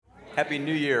Happy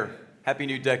New Year. Happy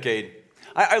New Decade.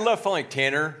 I love following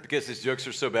Tanner because his jokes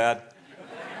are so bad.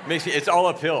 It's all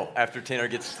uphill after Tanner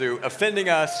gets through offending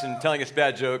us and telling us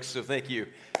bad jokes, so thank you.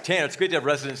 Tanner, it's great to have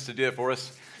residents to do it for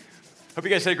us. Hope you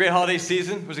guys had a great holiday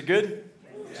season. Was it good?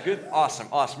 Was it good?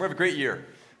 Awesome. We have a great year.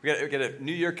 We got a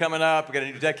new year coming up. We got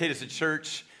a new decade as a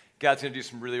church. God's going to do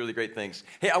some really, really great things.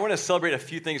 Hey, I want to celebrate a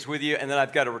few things with you, and then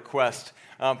I've got a request.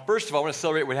 First of all, I want to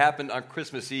celebrate what happened on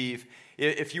Christmas Eve.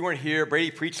 If you weren't here,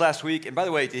 Brady preached last week. And by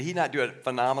the way, did he not do a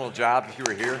phenomenal job if you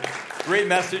were here? Great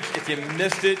message. If you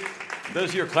missed it, those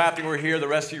of you who are clapping were here. The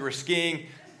rest of you were skiing.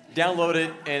 Download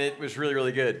it, and it was really,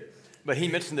 really good. But he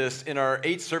mentioned this. In our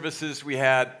 8 services, we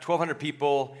had 1,200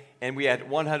 people, and we had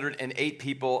 108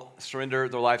 people surrender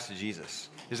their lives to Jesus.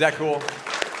 Is that cool?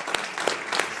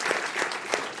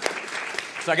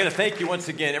 So I got to thank you once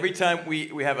again. Every time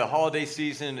we have a holiday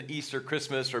season, Easter,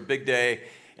 Christmas, or a big day,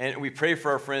 and we pray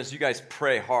for our friends, you guys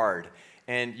pray hard,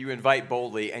 and you invite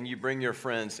boldly, and you bring your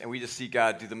friends, and we just see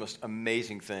God do the most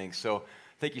amazing things. So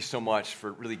thank you so much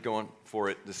for really going for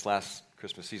it this last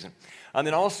Christmas season. And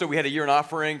then also we had a year-end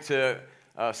offering to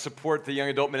support the young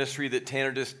adult ministry that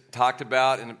Tanner just talked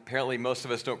about, and apparently most of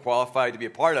us don't qualify to be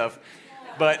a part of.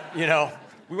 But, you know,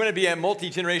 we want to be a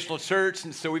multi-generational church,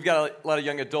 and so we've got a lot of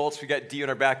young adults. We got Dio in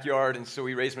our backyard, and so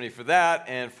we raised money for that.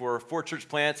 And for 4 church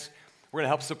plants, we're going to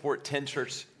help support 10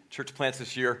 church plants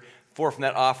this year, 4 from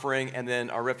that offering, and then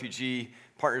our refugee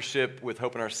partnership with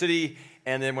Hope in Our City.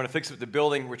 And then we're going to fix up the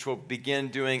building, which we'll begin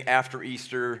doing after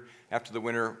Easter, after the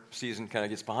winter season kind of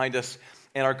gets behind us.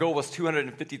 And our goal was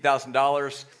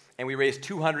 $250,000, and we raised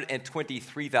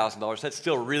 $223,000. That's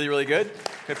still really, really good. Can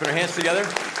we put our hands together?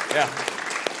 Yeah.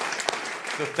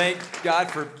 So thank God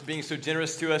for being so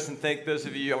generous to us, and thank those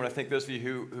of you, I want to thank those of you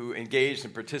who engaged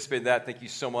and participated in that. Thank you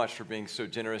so much for being so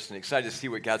generous and excited to see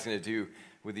what God's going to do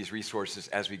with these resources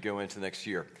as we go into the next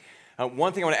year.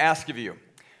 One thing I want to ask of you.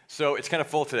 So it's kind of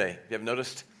full today. If you haven't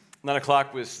noticed, 9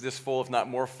 o'clock was this full, if not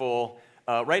more full.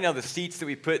 Right now, the seats that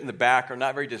we put in the back are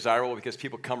not very desirable because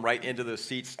people come right into those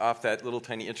seats off that little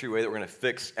tiny entryway that we're going to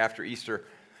fix after Easter.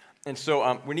 And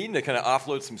so we're needing to kind of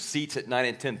offload some seats at 9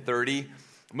 and 10:30.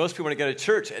 Most people want to go to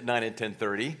church at 9 and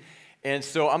 10:30. And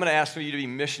so I'm going to ask for you to be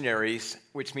missionaries,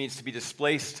 which means to be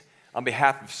displaced on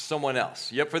behalf of someone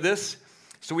else. You up for this?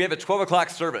 So we have a 12 o'clock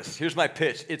service. Here's my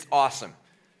pitch. It's awesome.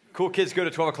 Cool kids go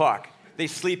to 12 o'clock. They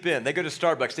sleep in. They go to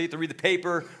Starbucks. They get to read the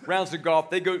paper, rounds of golf.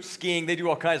 They go skiing. They do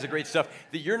all kinds of great stuff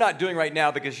that you're not doing right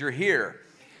now because you're here.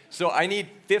 So I need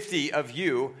 50 of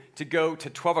you to go to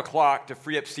 12 o'clock to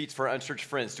free up seats for our unchurched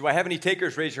friends. Do I have any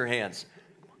takers? Raise your hands.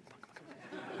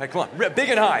 Hey, come on. Big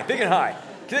and high. Big and high.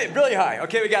 Really high.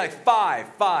 Okay, we got like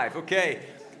 5. Okay.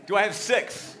 Do I have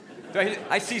 6?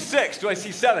 I see 6. Do I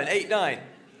see 7, 8, 9?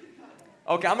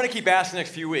 Okay, I'm going to keep asking the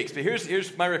next few weeks. But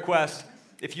here's my request.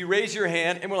 If you raise your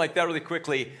hand, and we're like that really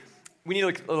quickly, we need a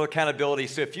little accountability.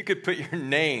 So if you could put your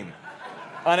name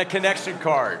on a connection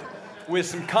card with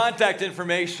some contact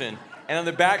information, and on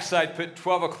the backside put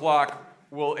 12 o'clock,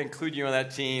 we'll include you on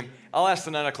that team. I'll ask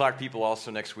the 9 o'clock people also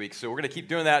next week. So we're going to keep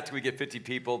doing that till we get 50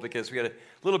 people because we got a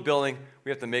little building.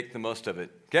 We have to make the most of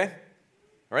it. Okay?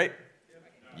 All right?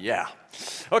 Yeah.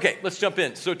 Okay, let's jump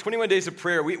in. So 21 days of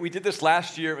prayer. We did this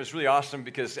last year. It was really awesome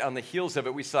because on the heels of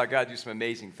it, we saw God do some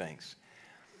amazing things.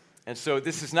 And so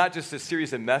this is not just a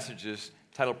series of messages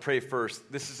titled Pray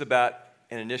First. This is about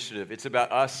an initiative. It's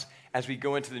about us as we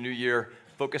go into the new year,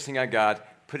 focusing on God,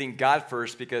 putting God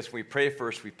first, because when we pray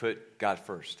first, we put God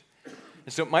first.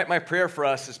 And so my prayer for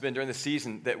us has been during the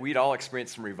season that we'd all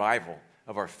experience some revival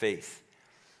of our faith.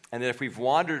 And that if we've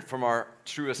wandered from our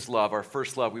truest love, our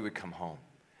first love, we would come home.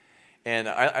 And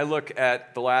I look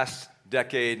at the last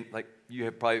decade, like you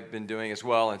have probably been doing as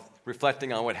well, and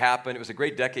reflecting on what happened. It was a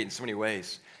great decade in so many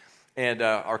ways. And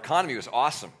our economy was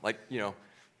awesome. Like, you know,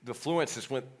 the affluence just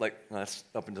went that's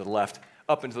up and to the left,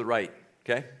 up and to the right,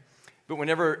 okay? But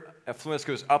whenever affluence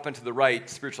goes up and to the right,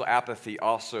 spiritual apathy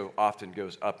also often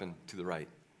goes up and to the right?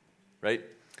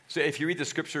 So if you read the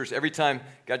scriptures, every time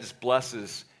God just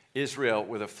blesses Israel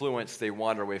with affluence, they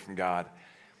wander away from God.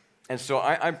 And so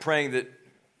I'm praying that,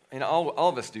 and all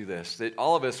of us do this, that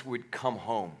all of us would come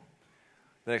home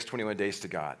the next 21 days to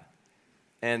God,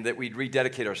 and that we'd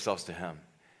rededicate ourselves to Him.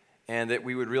 And that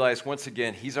we would realize once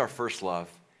again, He's our first love,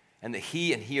 and that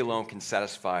He and He alone can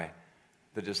satisfy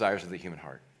the desires of the human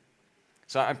heart.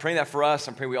 So I'm praying that for us.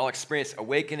 I'm praying we all experience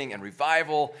awakening and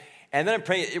revival. And then I'm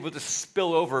praying it will just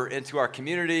spill over into our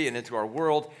community and into our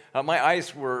world. My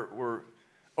eyes were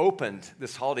opened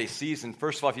this holiday season.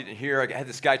 First of all, if you didn't hear, I had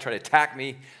this guy try to attack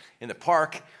me in the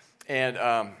park. And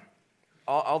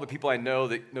all the people I know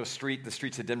that know the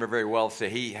streets of Denver very well say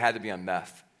he had to be on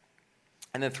meth.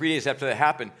 And then 3 days after that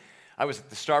happened, I was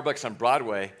at the Starbucks on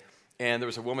Broadway, and there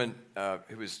was a woman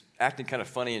who was acting kind of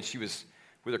funny, and she was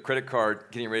with her credit card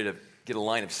getting ready to get a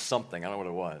line of something. I don't know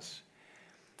what it was.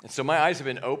 And so my eyes have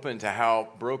been open to how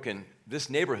broken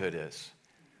this neighborhood is.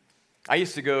 I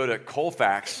used to go to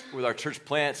Colfax with our church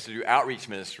plants to do outreach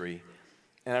ministry,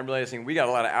 and I'm realizing we got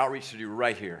a lot of outreach to do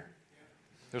right here.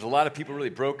 There's a lot of people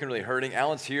really broken, really hurting.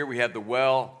 Alan's here. We have the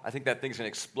well. I think that thing's going to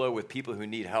explode with people who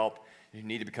need help, who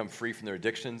need to become free from their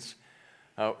addictions.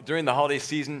 During the holiday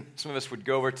season, some of us would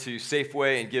go over to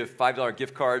Safeway and give $5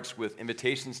 gift cards with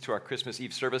invitations to our Christmas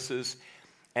Eve services.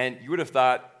 And you would have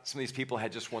thought some of these people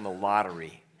had just won the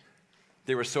lottery.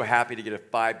 They were so happy to get a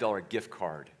 $5 gift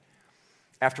card.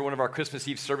 After one of our Christmas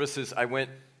Eve services, I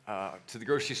went to the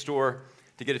grocery store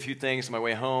to get a few things on my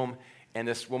way home. And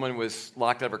this woman was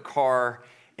locked out of her car,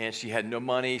 and she had no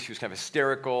money. She was kind of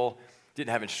hysterical, didn't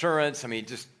have insurance.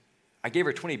 I gave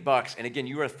her $20, and again,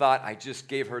 you would have thought I just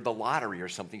gave her the lottery or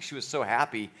something. She was so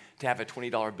happy to have a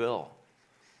 $20 bill.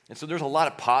 And so there's a lot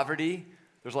of poverty.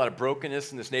 There's a lot of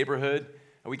brokenness in this neighborhood.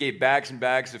 And we gave bags and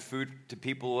bags of food to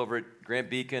people over at Grant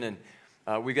Beacon,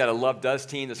 and we've got a Love Does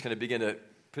team that's going to begin to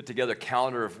put together a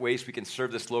calendar of ways we can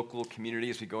serve this local community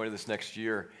as we go into this next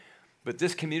year. But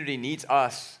this community needs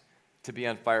us to be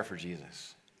on fire for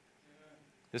Jesus.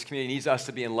 This community needs us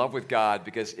to be in love with God,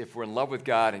 because if we're in love with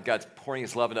God and God's pouring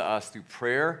his love into us through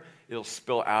prayer, it'll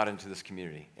spill out into this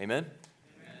community. Amen?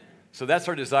 Amen. So that's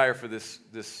our desire for this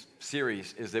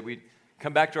series, is that we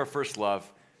come back to our first love,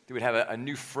 that we'd have a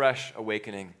new, fresh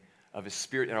awakening of his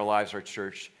Spirit in our lives, our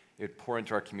church. It would pour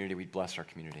into our community. We'd bless our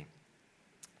community.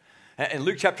 In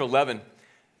Luke chapter 11,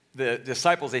 the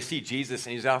disciples, they see Jesus,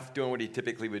 and he's off doing what he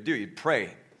typically would do. He'd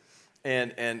pray.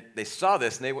 And they saw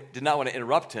this, and they did not want to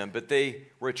interrupt him, but they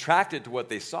were attracted to what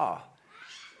they saw,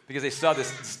 because they saw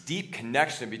this deep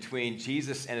connection between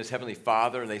Jesus and his heavenly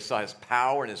Father, and they saw his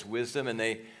power and his wisdom, and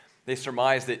they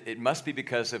surmised that it must be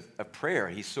because of prayer.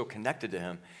 He's so connected to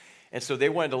him. And so they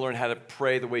wanted to learn how to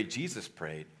pray the way Jesus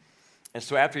prayed. And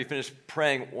so after he finished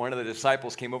praying, one of the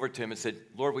disciples came over to him and said,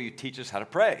 "Lord, will you teach us how to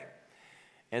pray?"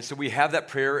 And so we have that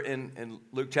prayer in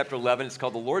Luke chapter 11. It's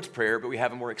called the Lord's Prayer, but we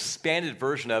have a more expanded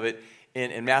version of it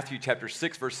in Matthew chapter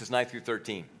 6, verses 9 through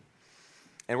 13.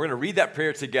 And we're going to read that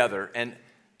prayer together. And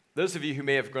those of you who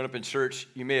may have grown up in church,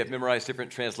 you may have memorized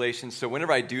different translations. So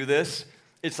whenever I do this,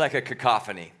 it's like a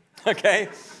cacophony, okay?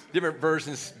 Different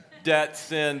versions, debt,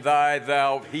 sin, thy,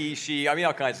 thou, he, she,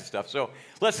 all kinds of stuff. So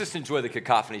let's just enjoy the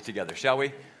cacophony together, shall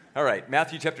we? All right,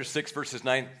 Matthew chapter 6, verses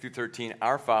 9 through 13.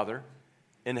 Our Father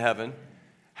in heaven,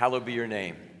 hallowed be your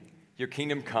name. Your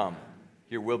kingdom come,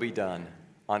 your will be done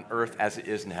on earth as it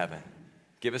is in heaven.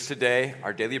 Give us today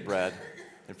our daily bread,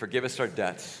 and forgive us our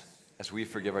debts as we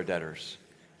forgive our debtors.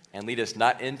 And lead us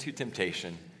not into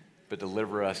temptation, but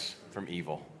deliver us from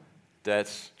evil.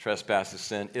 Debts, trespasses,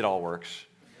 sin, it all works.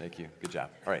 Thank you. Good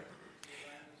job. All right.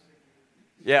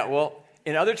 Yeah, well,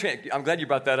 I'm glad you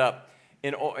brought that up.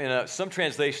 In some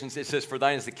translations, it says, "For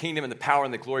thine is the kingdom and the power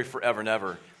and the glory forever and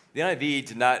ever." The NIV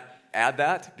did not add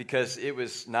that because it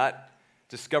was not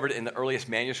discovered in the earliest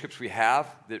manuscripts we have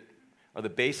that are the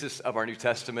basis of our New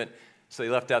Testament, so they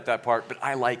left out that part, but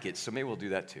I like it, so maybe we'll do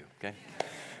that too, okay?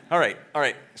 All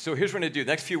right, so here's what we're going to do.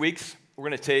 The next few weeks, we're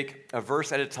going to take a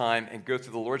verse at a time and go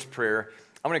through the Lord's Prayer.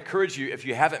 I'm going to encourage you, if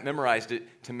you haven't memorized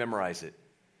it, to memorize it.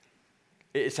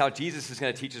 It's how Jesus is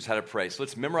going to teach us how to pray. So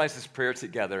let's memorize this prayer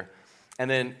together,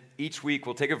 and then each week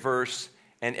we'll take a verse,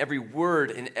 and every word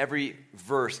in every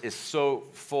verse is so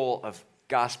full of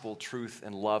gospel truth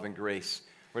and love and grace.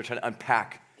 We're going to try to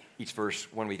unpack each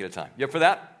verse one week at a time. You up for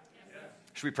that? Yes.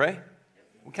 Should we pray?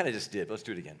 We kind of just did. Let's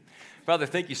do it again. Father,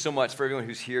 thank you so much for everyone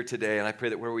who's here today, and I pray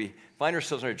that where we find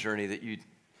ourselves on our journey, that you'd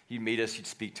meet us, you'd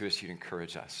speak to us, you'd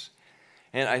encourage us.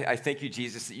 And I thank you,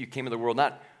 Jesus, that you came in the world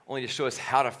not only to show us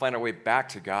how to find our way back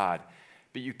to God,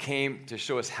 but you came to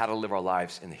show us how to live our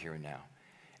lives in the here and now.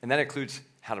 And that includes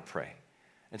how to pray.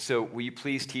 And so will you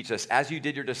please teach us, as you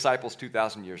did your disciples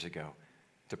 2,000 years ago,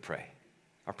 to pray.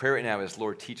 Our prayer right now is,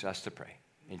 Lord, teach us to pray.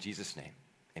 In Jesus' name,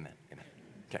 amen. Amen.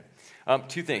 Okay.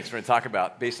 Two things we're going to talk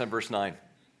about based on verse 9.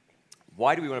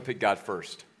 Why do we want to put God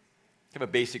first? Kind of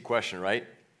a basic question, right?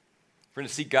 If we're going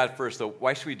to seek God first, though,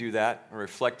 why should we do that? And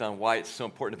reflect on why it's so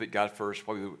important to put God first,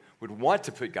 why we would want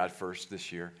to put God first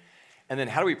this year. And then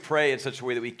how do we pray in such a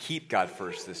way that we keep God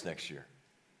first this next year?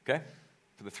 Okay?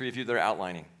 For the three of you that are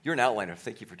outlining. You're an outliner.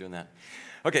 Thank you for doing that.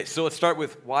 Okay, so let's start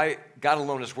with why God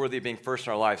alone is worthy of being first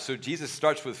in our lives. So Jesus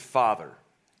starts with Father,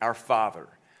 our Father.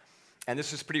 And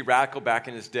this was pretty radical back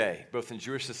in his day, both in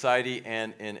Jewish society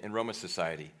and in Roman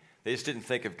society. They just didn't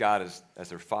think of God as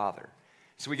their Father.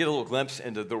 So we get a little glimpse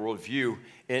into the worldview.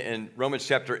 In Romans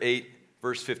chapter 8,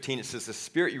 verse 15, it says, "The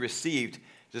Spirit you received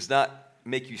does not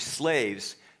make you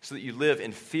slaves so that you live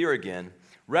in fear again.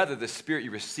 Rather, the Spirit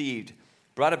you received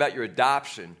brought about your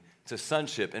adoption to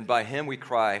sonship, and by him we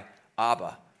cry,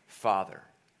 Abba, Father.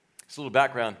 Just a little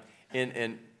background.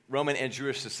 In Roman and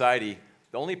Jewish society,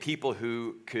 the only people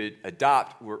who could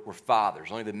adopt were fathers.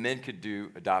 Only the men could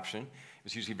do adoption. It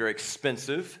was usually very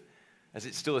expensive, as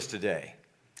it still is today.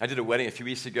 I did a wedding a few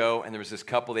weeks ago, and there was this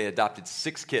couple. They adopted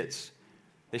 6 kids.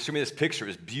 They showed me this picture. It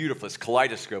was beautiful, this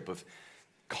kaleidoscope of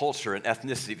culture and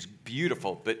ethnicity. It was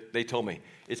beautiful, but they told me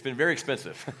it's been very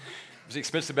expensive. It was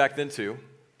expensive back then, too.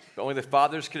 But only the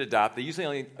fathers could adopt. They usually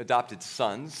only adopted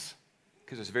sons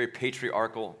because it was a very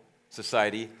patriarchal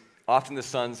society. Often the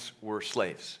sons were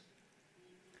slaves.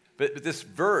 But this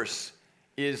verse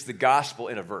is the gospel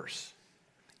in a verse.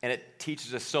 And it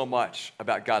teaches us so much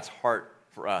about God's heart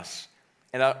for us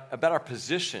and about our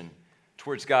position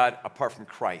towards God apart from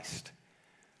Christ.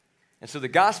 And so the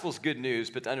gospel is good news,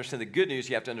 but to understand the good news,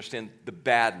 you have to understand the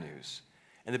bad news.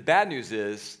 And the bad news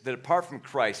is that apart from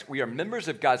Christ, we are members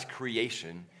of God's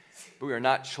creation, but we are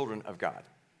not children of God.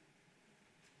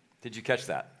 Did you catch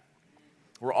that?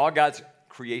 We're all God's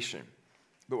creation,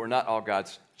 but we're not all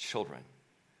God's children.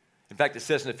 In fact, it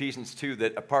says in Ephesians 2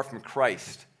 that apart from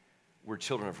Christ, we're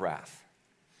children of wrath.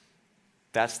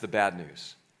 That's the bad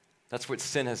news. That's what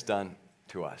sin has done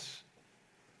to us.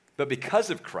 But because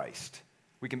of Christ,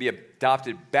 we can be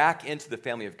adopted back into the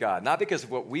family of God, not because of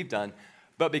what we've done,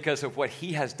 but because of what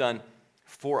he has done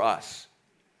for us.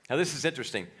 Now, this is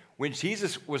interesting. When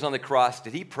Jesus was on the cross,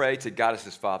 did he pray to God as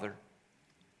his Father?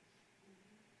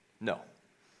 No.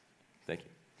 Thank you.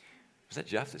 Was that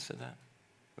Jeff that said that?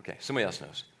 Okay, somebody else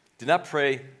knows. Did not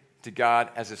pray to God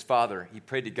as his Father. He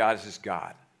prayed to God as his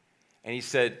God. And he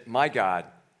said, my God,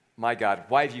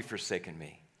 why have you forsaken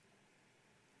me?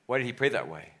 Why did he pray that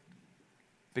way?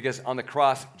 Because on the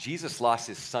cross, Jesus lost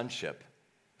his sonship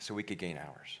so we could gain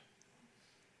ours.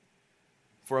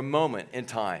 For a moment in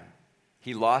time,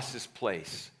 he lost his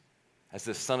place as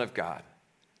the Son of God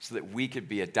so that we could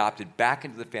be adopted back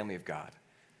into the family of God,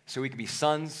 so we could be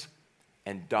sons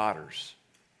and daughters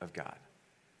of God.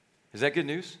 Is that good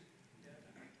news?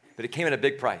 But it came at a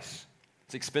big price.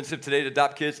 It's expensive today to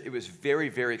adopt kids. It was very,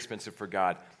 very expensive for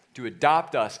God to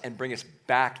adopt us and bring us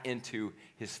back into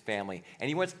his family. And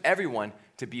he wants everyone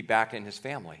to be back in his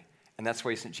family. And that's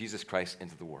why he sent Jesus Christ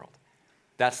into the world.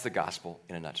 That's the gospel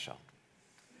in a nutshell.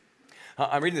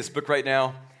 I'm reading this book right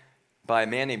now by a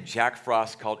man named Jack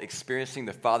Frost called Experiencing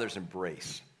the Father's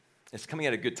Embrace. It's coming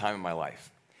at a good time in my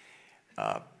life.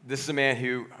 This is a man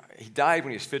who, he died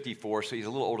when he was 54, so he's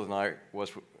a little older than I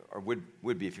was, or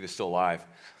would be if he was still alive.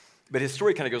 But his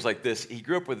story kind of goes like this. He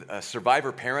grew up with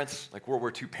survivor parents, like World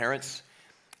War II parents,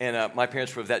 and my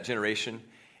parents were of that generation.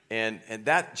 And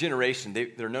that generation,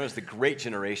 they're known as the Great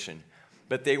Generation,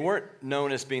 but they weren't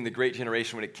known as being the Great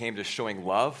Generation when it came to showing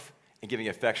love and giving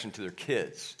affection to their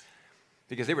kids,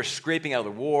 because they were scraping out of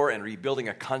the war and rebuilding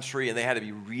a country, and they had to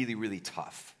be really, really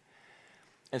tough.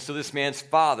 And so this man's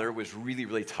father was really,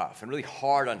 really tough and really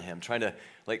hard on him, trying to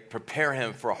prepare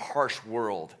him for a harsh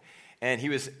world. And he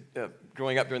was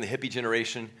growing up during the hippie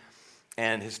generation,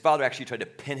 and his father actually tried to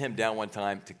pin him down one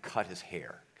time to cut his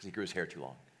hair because he grew his hair too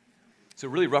long. So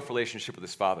a really rough relationship with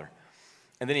his father.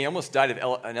 And then he almost died of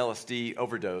an LSD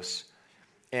overdose.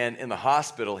 And in the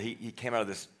hospital, he came out of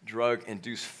this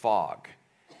drug-induced fog.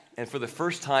 And for the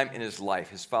first time in his life,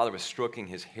 his father was stroking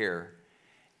his hair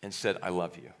and said, I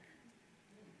love you.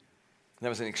 And that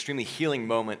was an extremely healing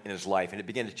moment in his life, and it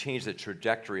began to change the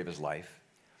trajectory of his life.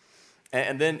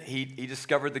 And then he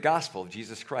discovered the gospel of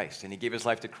Jesus Christ, and he gave his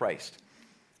life to Christ.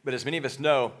 But as many of us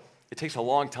know, it takes a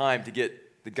long time to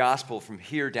get the gospel from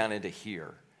here down into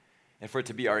here, and for it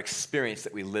to be our experience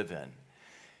that we live in.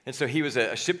 And so he was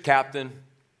a ship captain,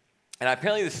 and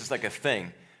apparently this is like a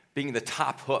thing, being the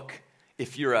top hook.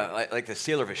 If you're like the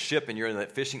sailor of a ship and you're in the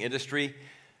fishing industry,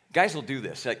 guys will do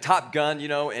this. Like Top Gun,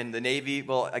 in the Navy.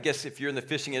 Well, I guess if you're in the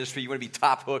fishing industry, you want to be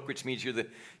top hook, which means you're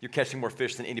catching more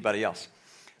fish than anybody else.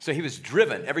 So he was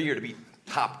driven every year to be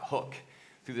top hook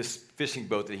through this fishing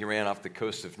boat that he ran off the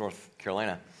coast of North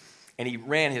Carolina. And he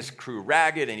ran his crew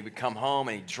ragged, and he would come home,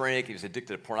 and he'd drink. He was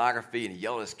addicted to pornography, and he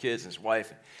yelled at his kids and his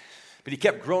wife. But he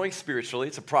kept growing spiritually.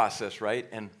 It's a process, right?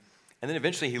 And then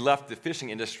eventually he left the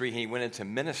fishing industry, and he went into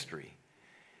ministry.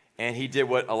 And he did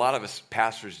what a lot of us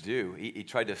pastors do. He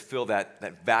tried to fill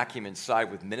that vacuum inside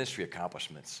with ministry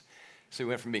accomplishments. So he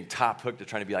went from being top hook to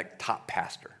trying to be like top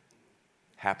pastor.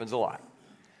 Happens a lot.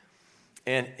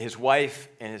 And his wife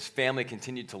and his family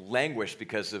continued to languish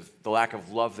because of the lack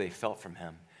of love they felt from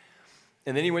him.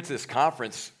 And then he went to this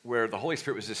conference where the Holy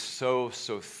Spirit was just so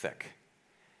thick.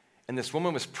 And this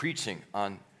woman was preaching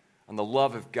on the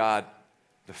love of God,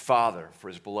 the Father for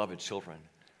his beloved children.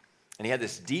 And he had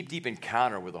this deep, deep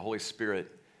encounter with the Holy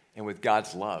Spirit and with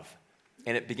God's love.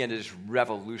 And it began to just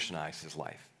revolutionize his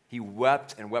life. He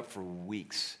wept and wept for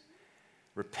weeks,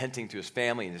 repenting to his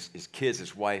family and his kids,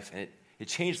 his wife, and it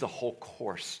changed the whole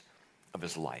course of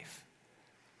his life.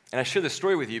 And I share this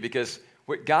story with you because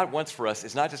what God wants for us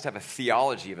is not just to have a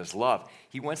theology of his love.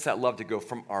 He wants that love to go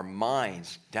from our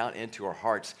minds down into our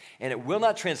hearts. And it will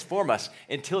not transform us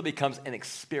until it becomes an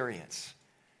experience.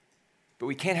 But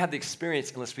we can't have the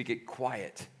experience unless we get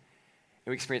quiet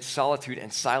and we experience solitude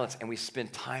and silence and we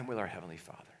spend time with our Heavenly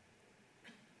Father.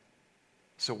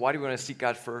 So why do we want to seek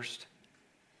God first?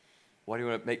 Why do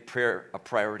we want to make prayer a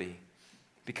priority?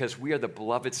 Because we are the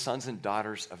beloved sons and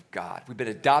daughters of God. We've been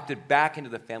adopted back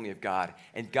into the family of God,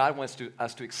 and God wants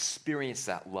us to experience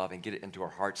that love and get it into our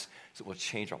hearts so it will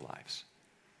change our lives.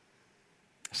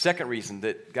 Second reason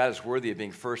that God is worthy of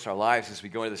being first in our lives as we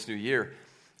go into this new year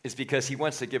is because he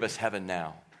wants to give us heaven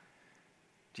now.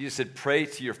 Jesus said, pray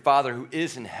to your Father who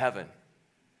is in heaven.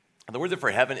 And the word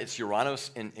for heaven, it's Uranos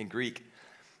in Greek,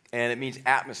 and it means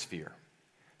atmosphere.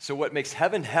 So what makes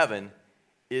heaven heaven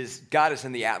is God is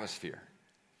in the atmosphere.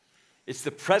 It's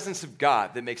the presence of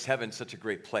God that makes heaven such a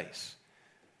great place.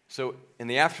 So in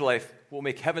the afterlife, we'll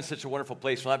make heaven such a wonderful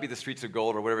place. It will not be the streets of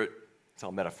gold or whatever, it's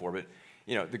all metaphor, but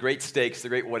the great steaks, the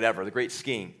great whatever, the great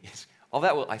skiing. All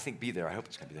that will, I think, be there. I hope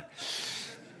it's going to be there.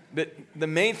 But the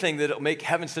main thing that will make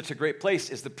heaven such a great place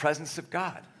is the presence of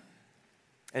God.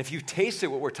 And if you've tasted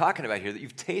what we're talking about here, that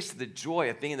you've tasted the joy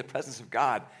of being in the presence of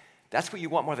God, that's what you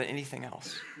want more than anything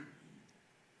else.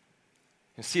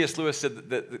 And C.S. Lewis said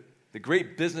that the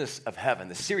great business of heaven,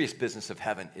 the serious business of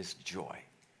heaven is joy.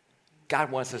 God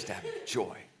wants us to have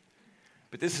joy.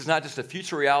 But this is not just a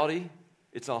future reality,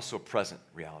 it's also a present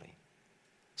reality.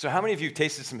 So how many of you have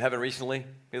tasted some heaven recently?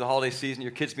 Maybe the holiday season,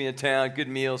 your kids being in town, good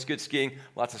meals, good skiing,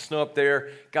 lots of snow up there,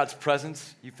 God's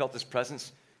presence. You felt his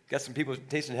presence. Got some people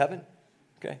tasting heaven?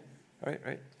 Okay, all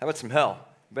right. How about some hell?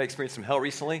 Anybody experienced some hell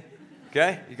recently?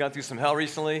 Okay, you gone through some hell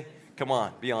recently? Come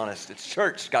on, be honest. It's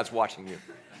church, God's watching you.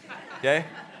 Okay?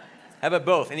 How about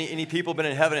both? Any people been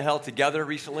in heaven and hell together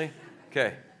recently?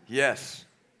 Okay, yes.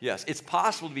 It's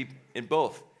possible to be in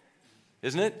both,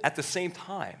 isn't it? At the same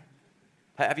time.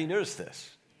 Have you noticed this?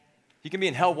 You can be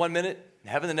in hell one minute, in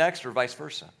heaven the next, or vice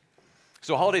versa.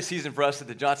 So holiday season for us at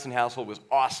the Johnson household was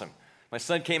awesome. My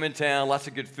son came in town, lots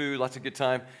of good food, lots of good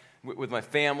time with my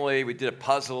family. We did a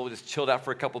puzzle, we just chilled out for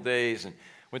a couple days, and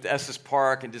went to Estes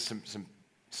Park and did some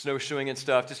snowshoeing and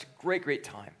stuff. Just a great, great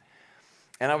time.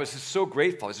 And I was just so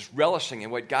grateful. I was just relishing in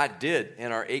what God did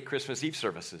in our 8 Christmas Eve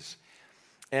services.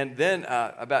 And then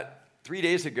about 3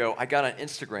 days ago, I got on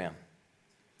Instagram.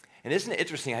 And isn't it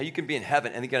interesting how you can be in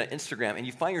heaven and then get on Instagram and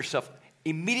you find yourself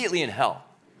immediately in hell?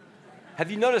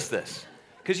 Have you noticed this?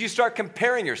 Because you start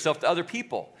comparing yourself to other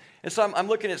people. And so I'm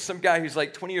looking at some guy who's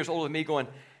like 20 years older than me going,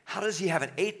 how does he have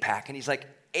an 8-pack? And he's like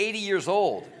 80 years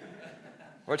old.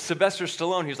 Or it's Sylvester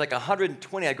Stallone, who's like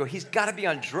 120. I go, he's got to be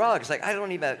on drugs. Like, I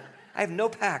have no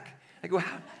pack. I go,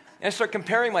 how? And I start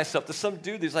comparing myself to some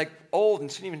dude who's like old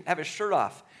and shouldn't even have his shirt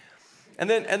off. And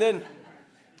then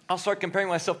I'll start comparing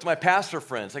myself to my pastor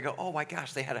friends. I go, oh my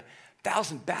gosh, they had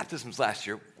 1,000 baptisms last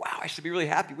year. Wow, I should be really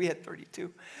happy. We had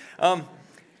 32.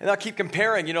 And I'll keep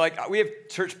comparing. Like we have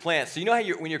church plants. So you know how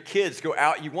when your kids go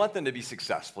out, you want them to be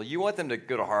successful. You want them to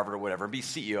go to Harvard or whatever and be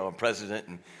CEO and president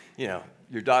and,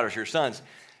 your daughters, your sons.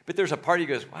 But there's a party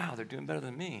that goes, wow, they're doing better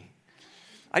than me.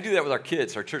 I do that with our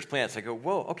kids, our church plants. I go,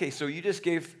 whoa, okay, so you just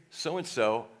gave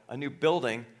so-and-so a new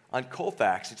building on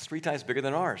Colfax. It's 3 times bigger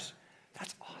than ours.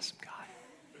 That's awesome,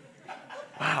 God.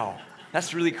 Wow,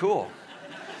 that's really cool.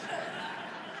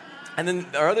 And then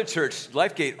our other church,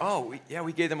 LifeGate,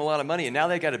 we gave them a lot of money, and now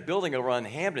they got a building over on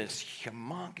Hamden. It's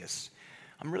humongous.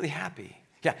 I'm really happy.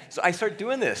 Yeah, so I start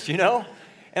doing this,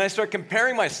 and I start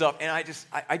comparing myself, and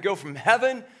I go from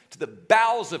heaven to the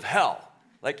bowels of hell,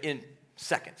 like in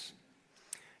seconds.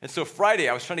 And so Friday,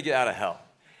 I was trying to get out of hell,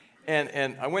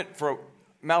 and I went for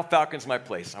Mount Falcon's my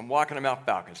place. I'm walking to Mount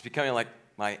Falcon. It's becoming like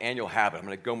my annual habit. I'm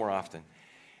going to go more often.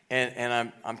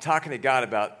 And I'm talking to God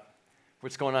about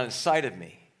what's going on inside of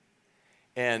me.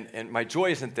 And my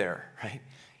joy isn't there, right?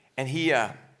 And he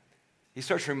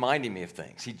starts reminding me of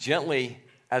things. He gently,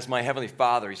 as my Heavenly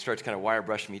Father, he starts kind of wire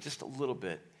brushing me just a little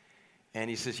bit. And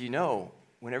he says,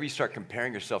 whenever you start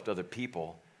comparing yourself to other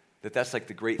people, that's like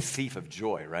the great thief of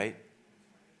joy, right?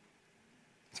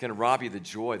 It's going to rob you of the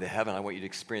joy, the heaven I want you to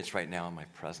experience right now in my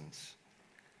presence.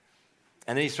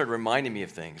 And then he started reminding me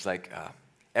of things like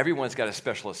everyone's got a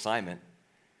special assignment.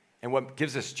 And what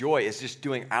gives us joy is just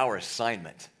doing our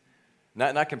assignment.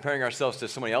 Not comparing ourselves to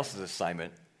somebody else's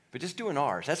assignment, but just doing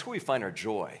ours. That's where we find our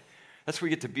joy. That's where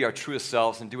we get to be our truest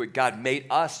selves and do what God made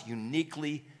us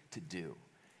uniquely to do.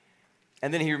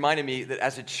 And then he reminded me that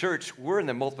as a church, we're in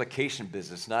the multiplication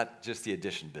business, not just the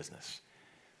addition business.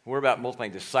 We're about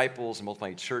multiplying disciples and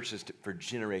multiplying churches for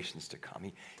generations to come.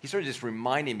 He started just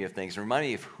reminding me of things,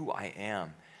 reminding me of who I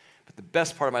am. But the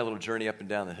best part of my little journey up and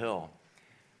down the hill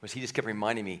was he just kept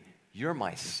reminding me, you're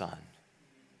my son.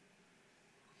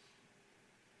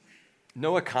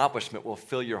 No accomplishment will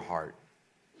fill your heart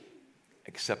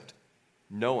except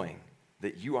knowing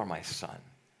that you are my son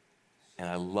and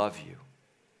I love you.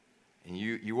 And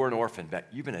you were an orphan, but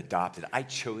you've been adopted. I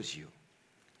chose you.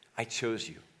 I chose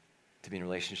you to be in a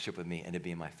relationship with me and to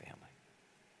be in my family.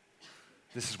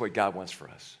 This is what God wants for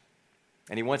us.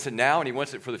 And he wants it now and he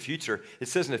wants it for the future. It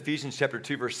says in Ephesians chapter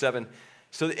 2, verse 7,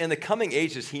 so that in the coming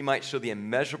ages he might show the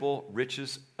immeasurable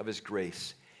riches of his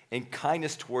grace and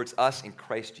kindness towards us in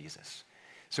Christ Jesus.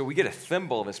 So we get a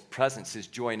thimble of his presence, his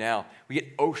joy now. We get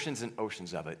oceans and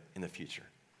oceans of it in the future.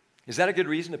 Is that a good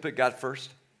reason to put God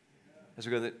first as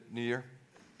we go to the new year?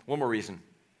 One more reason.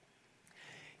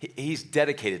 He's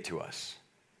dedicated to us.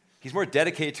 He's more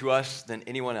dedicated to us than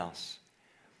anyone else.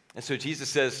 And so Jesus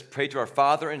says, pray to our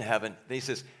Father in heaven. Then he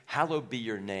says, hallowed be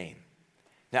your name.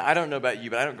 Now, I don't know about you,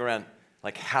 but I don't go around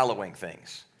like hallowing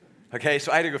things. Okay,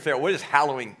 so I had to go figure out what does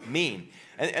hallowing mean?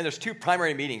 And there's two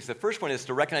primary meanings. The first one is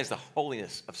to recognize the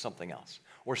holiness of something else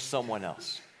or someone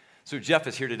else. So Jeff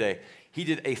is here today. He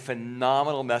did a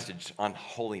phenomenal message on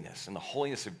holiness and the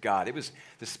holiness of God.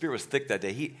 The Spirit was thick that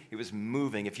day. It was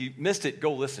moving. If you missed it,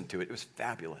 go listen to it. It was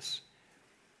fabulous.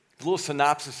 A little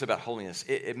synopsis about holiness.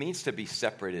 It means to be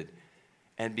separated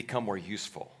and become more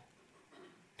useful.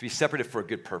 To be separated for a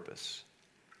good purpose.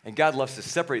 And God loves to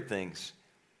separate things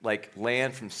like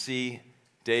land from sea,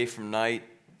 day from night,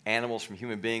 animals from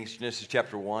human beings. Genesis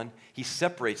chapter 1. He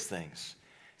separates things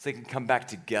so they can come back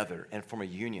together and form a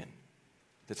union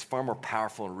that's far more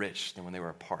powerful and rich than when they were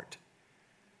apart.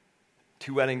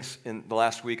 2 weddings in the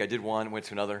last week. I did one, went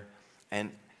to another.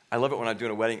 And I love it when I'm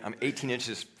doing a wedding. I'm 18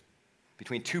 inches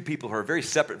between two people who are very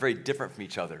separate, very different from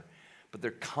each other. But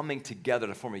they're coming together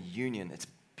to form a union. It's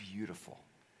beautiful.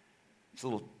 It's a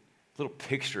little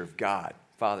picture of God,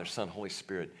 Father, Son, Holy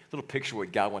Spirit. A little picture of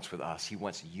what God wants with us. He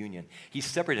wants union. He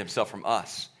separated himself from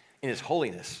us in his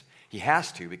holiness. He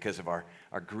has to because of our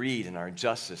greed and our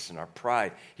injustice and our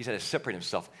pride. He's had to separate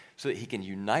himself so that he can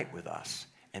unite with us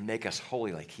and make us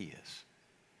holy like he is.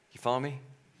 You follow me?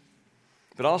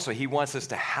 But also, he wants us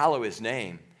to hallow his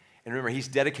name. And remember, he's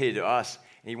dedicated to us,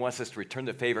 and he wants us to return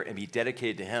the favor and be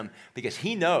dedicated to him because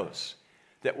he knows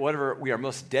that whatever we are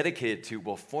most dedicated to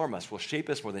will form us, will shape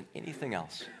us more than anything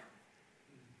else.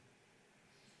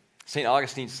 St.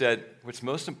 Augustine said, what's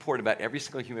most important about every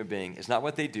single human being is not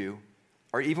what they do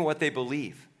or even what they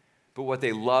believe, but what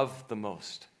they love the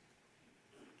most.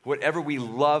 Whatever we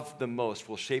love the most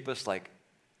will shape us like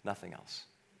nothing else.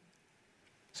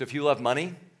 So if you love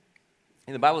money,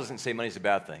 and the Bible doesn't say money is a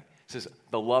bad thing. It says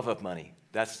the love of money.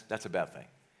 That's a bad thing.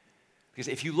 Because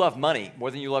if you love money more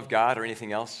than you love God or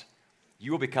anything else,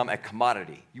 you will become a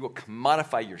commodity. You will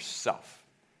commodify yourself.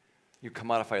 You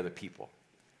commodify other people.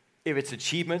 If it's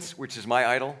achievements, which is my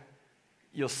idol,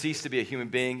 you'll cease to be a human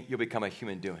being. You'll become a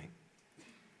human doing.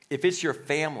 If it's your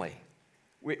family,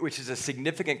 which is a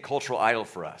significant cultural idol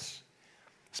for us,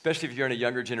 especially if you're in a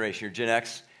younger generation, you're Gen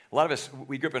X. A lot of us,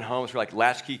 we grew up in homes, we're like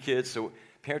latchkey kids, so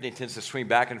parenting tends to swing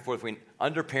back and forth between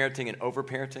underparenting and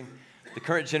overparenting. The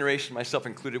current generation, myself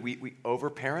included, we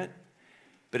overparent.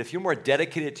 But if you're more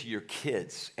dedicated to your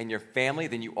kids and your family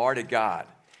than you are to God,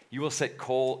 you will set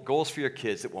goals for your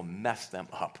kids that will mess them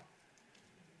up.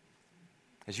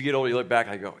 As you get older, you look back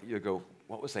and you go,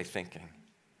 what was I thinking?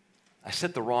 I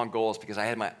set the wrong goals because I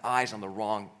had my eyes on the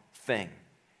wrong thing.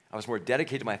 I was more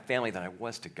dedicated to my family than I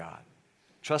was to God.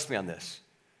 Trust me on this.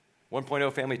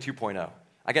 1.0 family, 2.0.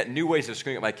 I got new ways of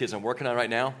screwing up my kids I'm working on right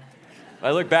now.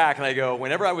 I look back and I go,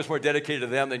 whenever I was more dedicated to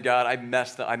them than God,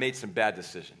 I made some bad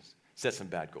decisions, set some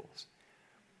bad goals.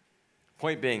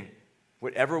 Point being,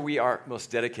 whatever we are most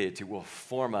dedicated to will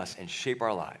form us and shape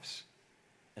our lives.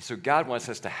 And so God wants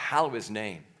us to hallow his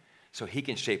name so he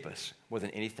can shape us more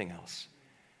than anything else.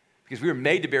 Because we were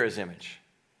made to bear his image.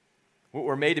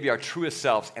 We're made to be our truest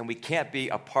selves, and we can't be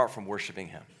apart from worshiping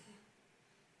him.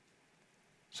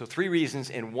 So 3 reasons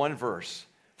in one verse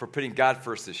for putting God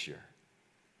first this year.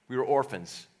 We were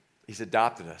orphans. He's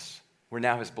adopted us. We're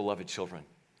now his beloved children.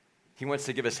 He wants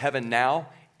to give us heaven now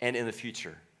and in the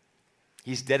future.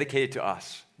 He's dedicated to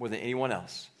us more than anyone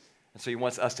else. And so he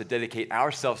wants us to dedicate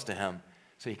ourselves to him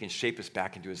so he can shape us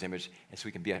back into his image and so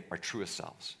we can be our truest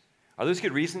selves. Are those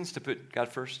good reasons to put God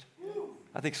first?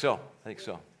 I think so.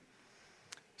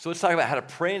 So let's talk about how to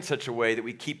pray in such a way that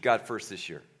we keep God first this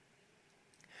year.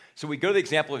 So we go to the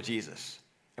example of Jesus,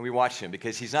 and we watch him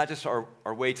because he's not just our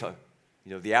way to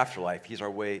the afterlife. He's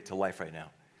our way to life right now.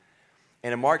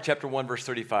 And in Mark chapter 1, verse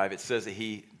 35, it says that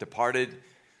he departed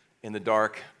in the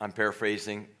dark, I'm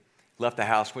paraphrasing, left the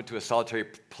house, went to a solitary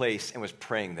place, and was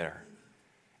praying there.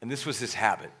 And this was his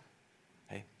habit.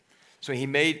 Okay? So he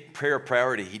made prayer a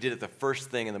priority. He did it the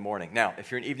first thing in the morning. Now, if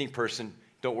you're an evening person,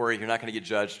 don't worry, you're not going to get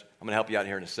judged. I'm going to help you out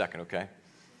here in a second, okay?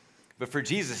 But for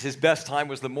Jesus, his best time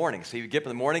was the morning. So he would get up in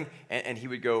the morning, and he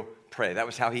would go pray. That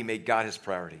was how he made God his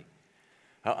priority.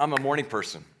 I'm a morning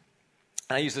person.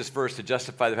 And I use this verse to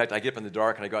justify the fact I get up in the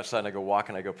dark, and I go outside, and I go walk,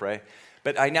 and I go pray.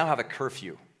 But I now have a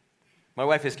curfew. My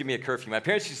wife has given me a curfew. My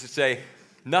parents used to say,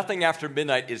 nothing after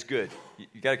midnight is good.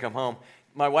 You got to come home.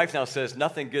 My wife now says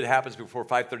nothing good happens before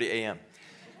 5:30 a.m.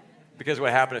 because of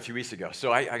what happened a few weeks ago.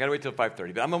 So I got to wait till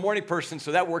 5:30. But I'm a morning person,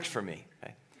 so that works for me.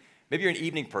 Okay? Maybe you're an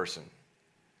evening person.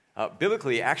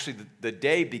 Biblically, actually, the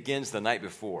day begins the night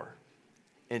before.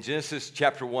 In Genesis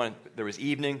chapter 1, there was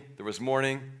evening, there was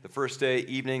morning, the first day,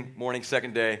 evening, morning,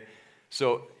 second day.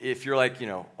 So if you're like,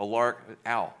 a lark,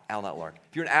 owl, not lark.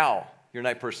 If you're an owl, you're a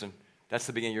night person, that's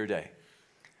the beginning of your day.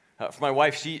 For my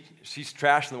wife, she's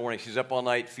trashed in the morning. She's up all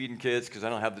night feeding kids because I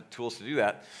don't have the tools to do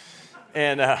that.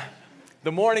 And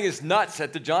the morning is nuts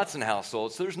at the Johnson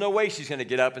household, so there's no way she's going to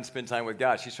get up and spend time with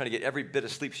God. She's trying to get every bit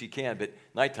of sleep she can, but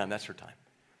nighttime, that's her time.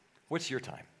 What's your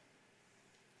time?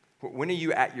 When are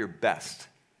you at your best?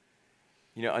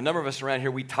 A number of us around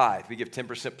here, we tithe. We give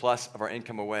 10% plus of our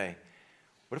income away.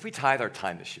 What if we tithe our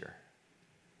time this year?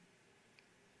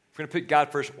 If we're going to put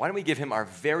God first, why don't we give him our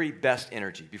very best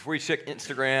energy? Before we check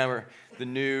Instagram or the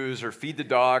news or feed the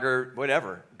dog or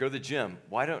whatever, go to the gym,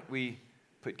 why don't we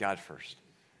put God first?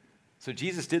 So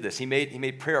Jesus did this. He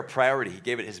made prayer a priority. He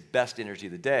gave it his best energy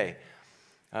of the day.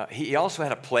 He also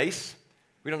had a place.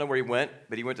 We don't know where he went,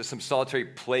 but he went to some solitary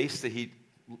place that he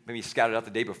maybe scouted out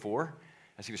the day before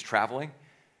as he was traveling.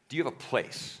 Do you have a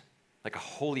place, like a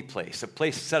holy place, a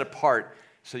place set apart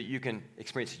so that you can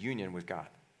experience union with God?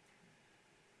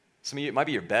 Some of you, it might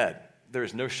be your bed. There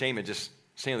is no shame in just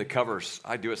saying the covers.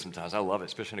 I do it sometimes. I love it,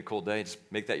 especially on a cold day. Just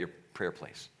make that your prayer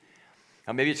place.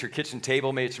 Now, maybe it's your kitchen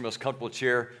table. Maybe it's your most comfortable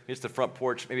chair. Maybe it's the front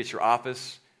porch. Maybe it's your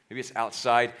office. Maybe it's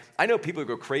outside. I know people who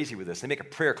go crazy with this. They make a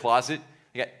prayer closet.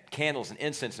 They got candles and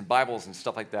incense and Bibles and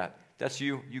stuff like that. That's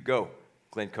you. You go,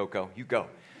 Glenn Coco. You go.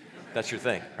 That's your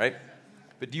thing, right?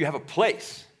 But do you have a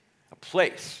place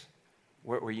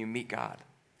where you meet God?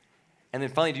 And then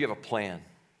finally, do you have a plan?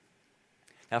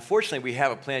 Now, fortunately, we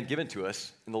have a plan given to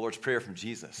us in the Lord's Prayer from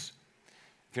Jesus.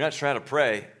 If you're not sure how to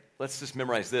pray, let's just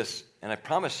memorize this. And I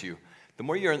promise you, the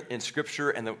more you're in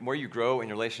Scripture and the more you grow in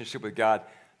your relationship with God,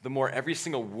 the more every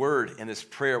single word in this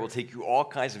prayer will take you all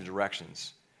kinds of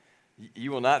directions.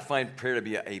 You will not find prayer to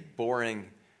be a boring,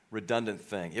 redundant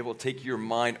thing. It will take your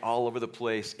mind all over the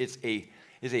place. It's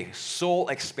a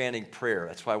soul-expanding prayer.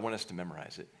 That's why I want us to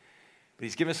memorize it. But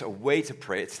he's given us a way to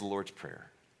pray. It's the Lord's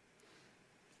Prayer.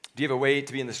 Do you have a way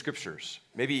to be in the Scriptures?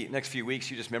 Maybe next few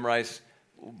weeks you just memorize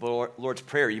the Lord's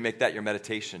Prayer. You make that your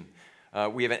meditation.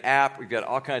 We have an app. We've got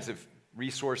all kinds of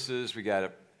resources. We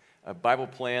got a Bible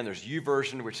plan. There's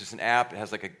YouVersion, which is an app. It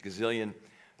has like a gazillion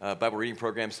Bible reading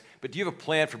programs. But do you have a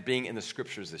plan for being in the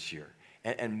Scriptures this year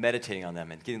and meditating on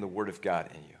them and getting the Word of God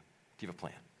in you? Do you have a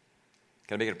plan?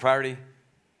 Got to make it a priority?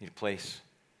 Need a place?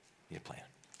 Need a plan.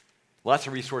 Lots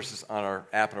of resources on our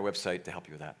app and our website to help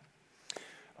you with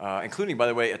that. Including, by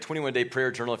the way, a 21-day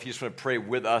prayer journal. If you just want to pray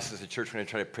with us as a church, we're going to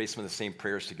try to pray some of the same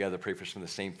prayers together, pray for some of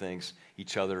the same things,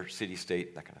 each other, city,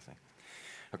 state, that kind of thing.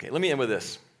 Okay, let me end with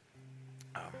this.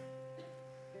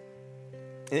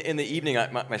 In the evening, I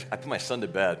put my son to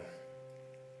bed,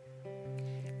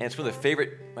 and it's one of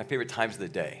my favorite times of the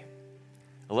day.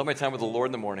 I love my time with the Lord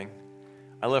in the morning.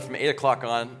 I love from 8 o'clock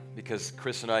on because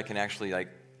Chris and I can actually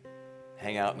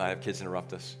hang out and not have kids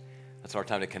interrupt us. That's our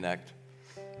time to connect.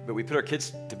 But we put our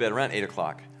kids to bed around 8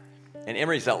 o'clock. And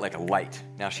Emery's out like a light.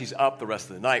 Now, she's up the rest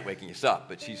of the night waking us up,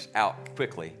 but she's out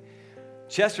quickly.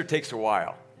 Chester takes a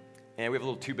while. And we have a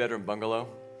little 2-bedroom bungalow.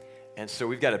 And so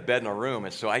we've got a bed in our room.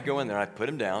 And so I go in there, and I put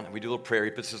him down, and we do a little prayer.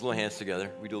 He puts his little hands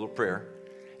together. We do a little prayer.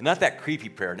 And not that creepy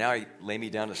prayer. Now he lay me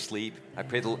down to sleep.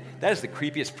 That is the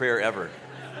creepiest prayer ever.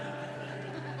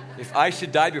 If I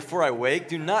should die before I wake,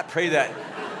 do not pray that.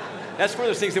 That's one of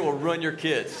those things that will ruin your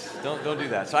kids. Don't do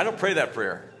that. So I don't pray that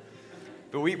prayer.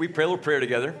 But we pray a little prayer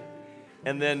together,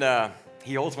 and then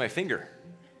he holds my finger.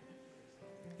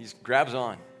 He grabs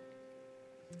on,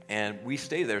 and we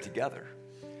stay there together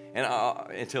and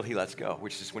until he lets go,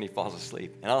 which is when he falls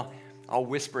asleep. And I'll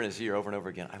whisper in his ear over and over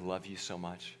again, I love you so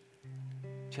much.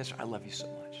 Chester, I love you so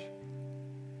much.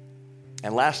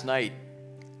 And last night,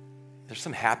 there's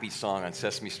some happy song on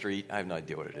Sesame Street. I have no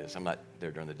idea what it is. I'm not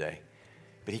there during the day.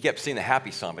 But he kept singing the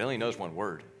happy song, but he only knows one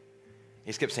word. He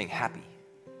just kept saying happy,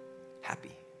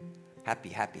 happy, happy,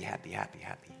 happy, happy, happy,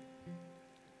 happy.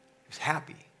 He was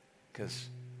happy because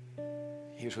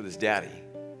he was with his daddy,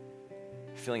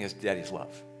 feeling his daddy's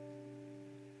love.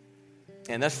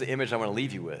 And that's the image I want to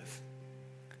leave you with.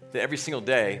 That every single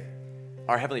day,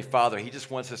 our Heavenly Father, he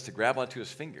just wants us to grab onto his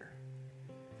finger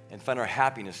and find our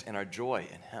happiness and our joy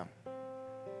in him.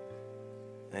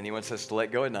 And then he wants us to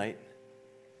let go at night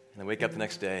and then wake up the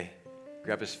next day,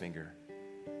 grab his finger,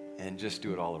 and just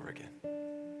do it all over again.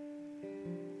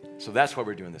 So that's why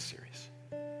we're doing this series.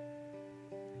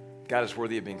 God is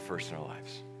worthy of being first in our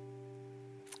lives.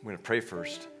 We're going to pray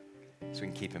first so we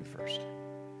can keep him first.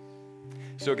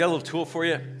 So I got a little tool for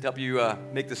you to help you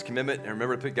make this commitment and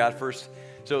remember to put God first.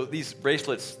 So these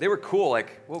bracelets, they were cool.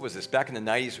 Like, what was this? Back in the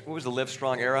 90s, what was the Live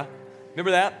Strong era?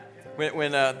 Remember that?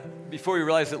 When before we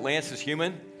realized that Lance is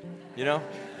human, you know?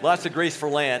 Lots of grace for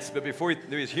Lance, but before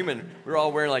he was human, we were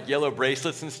all wearing like yellow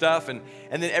bracelets and stuff, and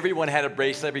then everyone had a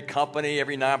bracelet, every company,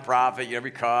 every nonprofit, every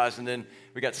cause, and then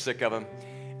we got sick of them.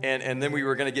 And then we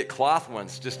were going to get cloth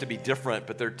ones just to be different,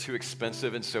 but they're too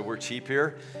expensive, and so we're cheap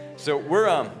here. So we're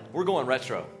going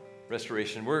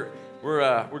restoration. We're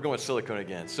going silicone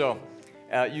again. So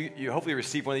you hopefully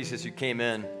received one of these as you came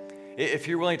in. If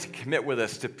you're willing to commit with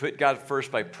us to put God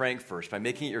first by praying first, by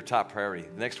making it your top priority,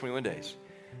 the next 21 days,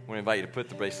 I want to invite you to put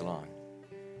the bracelet on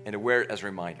and to wear it as a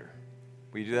reminder.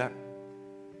 Will you do that?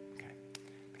 Okay.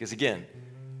 Because again,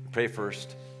 we pray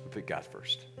first, we put God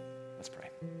first. Let's pray.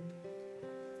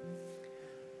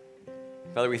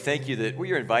 Father, we thank you that what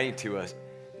you're inviting to us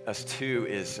to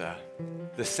is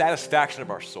the satisfaction of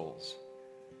our souls.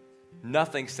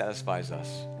 Nothing satisfies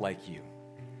us like you.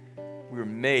 We were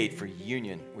made for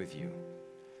union with you.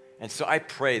 And so I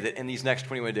pray that in these next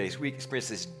 21 days, we experience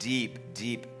this deep,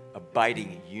 deep,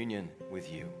 abiding union with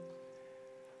you.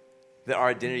 That our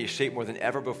identity is shaped more than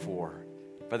ever before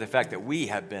by the fact that we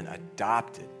have been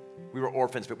adopted. We were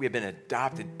orphans, but we have been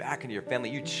adopted back into your family.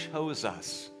 You chose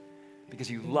us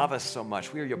because you love us so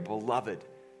much. We are your beloved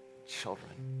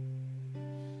children.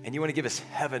 And you want to give us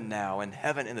heaven now and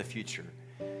heaven in the future.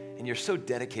 And you're so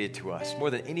dedicated to us more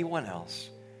than anyone else.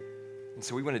 And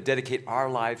so we want to dedicate our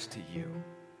lives to you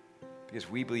because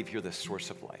we believe you're the source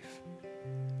of life.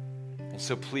 And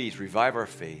so please revive our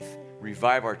faith,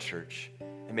 revive our church,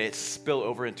 and may it spill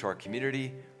over into our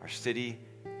community, our city,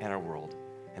 and our world.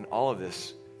 And all of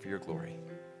this for your glory.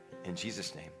 In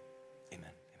Jesus' name.